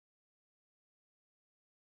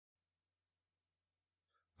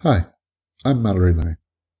Hi, I'm Malory Nye.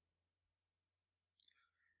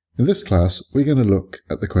 In this class, we're going to look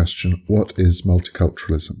at the question, what is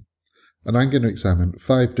multiculturalism? And I'm going to examine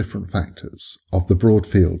 5 different factors of the broad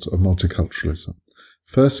field of multiculturalism.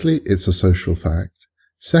 Firstly, it's a social fact.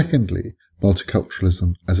 Secondly,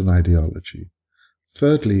 multiculturalism as an ideology.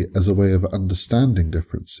 Thirdly, as a way of understanding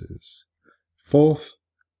differences. Fourth,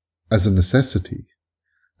 as a necessity.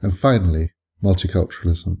 And finally,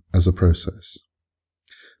 multiculturalism as a process.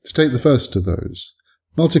 To take the first of those,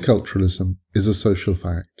 multiculturalism is a social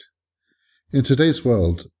fact. In today's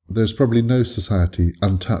world, there's probably no society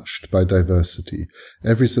untouched by diversity.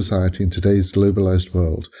 Every society in today's globalized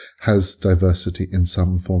world has diversity in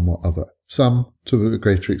some form or other, some to a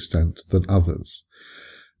greater extent than others.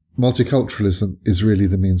 Multiculturalism is really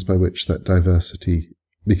the means by which that diversity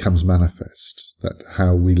becomes manifest, that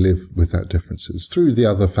how we live with that differences, through the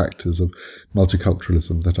other factors of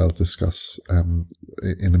multiculturalism that I'll discuss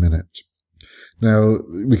in a minute. Now,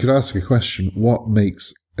 we could ask a question, what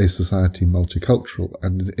makes a society multicultural?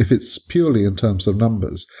 And if it's purely in terms of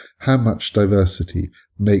numbers, how much diversity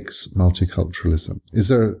makes multiculturalism? Is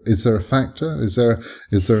there a factor? Is there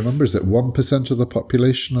a number? Is it 1% of the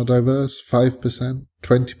population are diverse, 5%,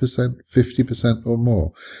 20%, 50% or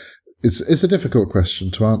more? It's a difficult question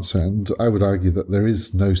to answer, and I would argue that there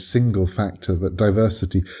is no single factor, that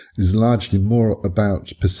diversity is largely more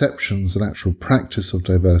about perceptions and actual practice of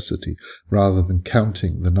diversity, rather than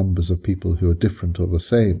counting the numbers of people who are different or the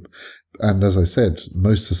same. And as I said,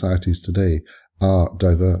 most societies today are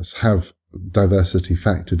diverse, have diversity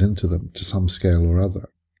factored into them to some scale or other.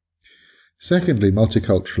 Secondly,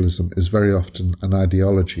 multiculturalism is very often an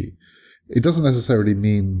ideology. It doesn't necessarily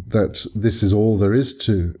mean that this is all there is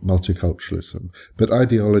to multiculturalism, but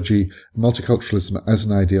multiculturalism as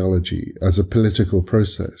an ideology, as a political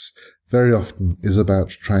process, very often is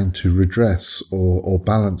about trying to redress or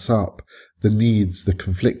balance up the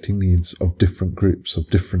conflicting needs of different groups, of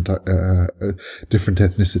different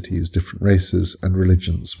ethnicities, different races and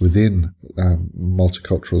religions within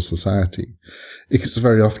multicultural society. It's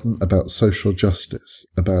very often about social justice,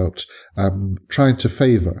 about trying to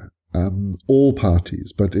favour all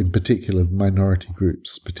parties, but in particular the minority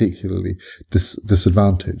groups, particularly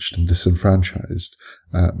disadvantaged and disenfranchised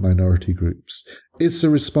minority groups. It's a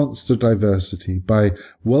response to diversity by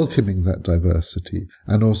welcoming that diversity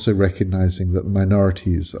and also recognizing that the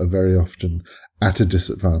minorities are very often at a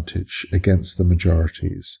disadvantage against the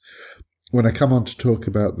majorities. When I come on to talk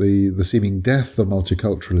about the seeming death of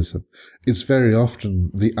multiculturalism, it's very often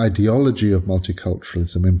the ideology of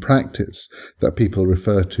multiculturalism in practice that people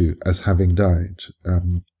refer to as having died.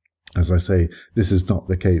 As I say, this is not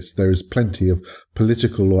the case. There is plenty of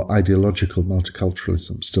political or ideological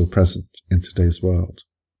multiculturalism still present in today's world.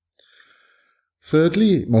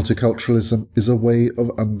 Thirdly, multiculturalism is a way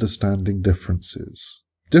of understanding differences.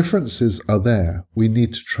 Differences are there. We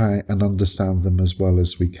need to try and understand them as well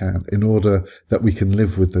as we can in order that we can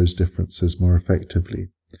live with those differences more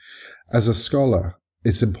effectively. As a scholar,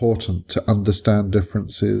 it's important to understand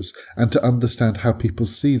differences and to understand how people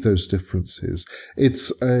see those differences.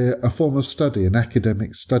 It's a form of study, an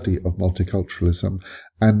academic study of multiculturalism,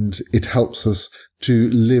 and it helps us to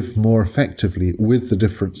live more effectively with the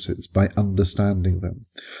differences by understanding them.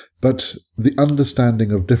 But the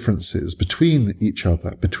understanding of differences between each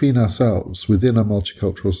other, between ourselves, within a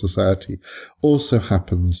multicultural society, also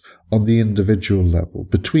happens on the individual level,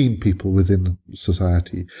 between people within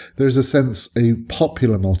society. There is a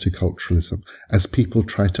popular multiculturalism as people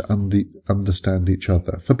try to understand each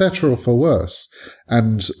other, for better or for worse.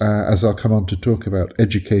 And as I'll come on to talk about,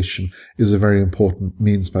 education is a very important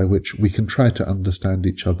means by which we can try to understand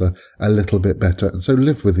each other a little bit better, and so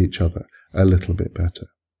live with each other a little bit better.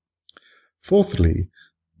 Fourthly,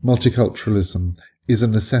 multiculturalism is a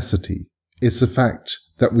necessity. It's a fact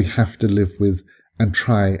that we have to live with and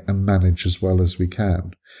try and manage as well as we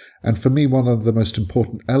can. And for me, one of the most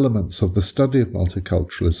important elements of the study of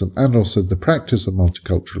multiculturalism and also the practice of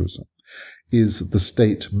multiculturalism is the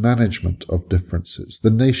state management of differences.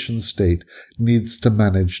 The nation state needs to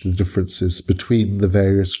manage the differences between the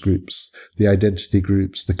various groups, the identity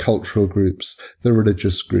groups, the cultural groups, the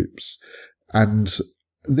religious groups. And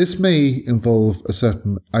this may involve a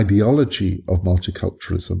certain ideology of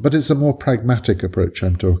multiculturalism, but it's a more pragmatic approach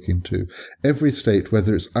I'm talking to. Every state,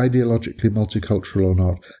 whether it's ideologically multicultural or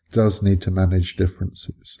not, does need to manage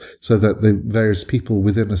differences so that the various people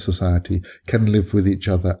within a society can live with each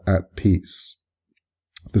other at peace.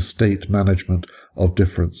 The state management of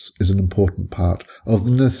difference is an important part of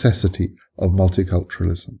the necessity of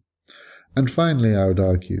multiculturalism. And finally, I would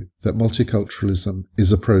argue that multiculturalism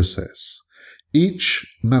is a process.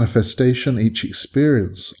 Each manifestation, each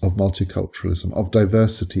experience of multiculturalism, of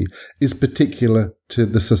diversity, is particular to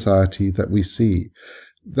the society that we see.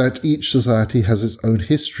 That each society has its own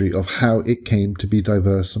history of how it came to be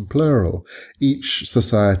diverse and plural. Each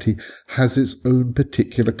society has its own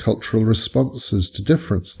particular cultural responses to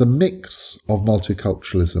difference. The mix of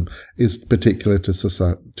multiculturalism is particular to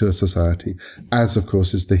a society, as of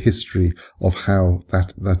course is the history of how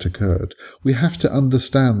that occurred. We have to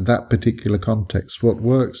understand that particular context, what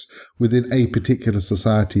works within a particular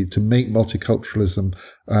society to make multiculturalism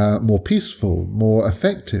more peaceful, more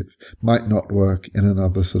effective, might not work in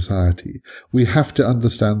another society. We have to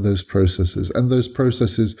understand those processes, and those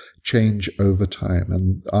processes change over time,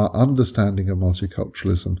 and our understanding of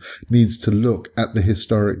multiculturalism needs to look at the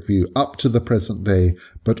historic view up to the present day,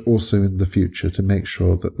 but also in the future, to make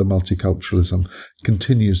sure that the multiculturalism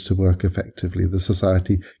continues to work effectively, the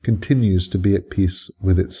society continues to be at peace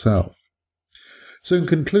with itself. So in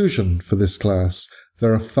conclusion for this class,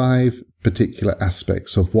 there are 5 particular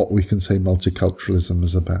aspects of what we can say multiculturalism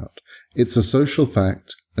is about. It's a social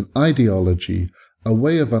fact, an ideology, a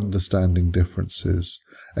way of understanding differences,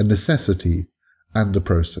 a necessity, and a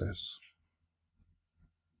process.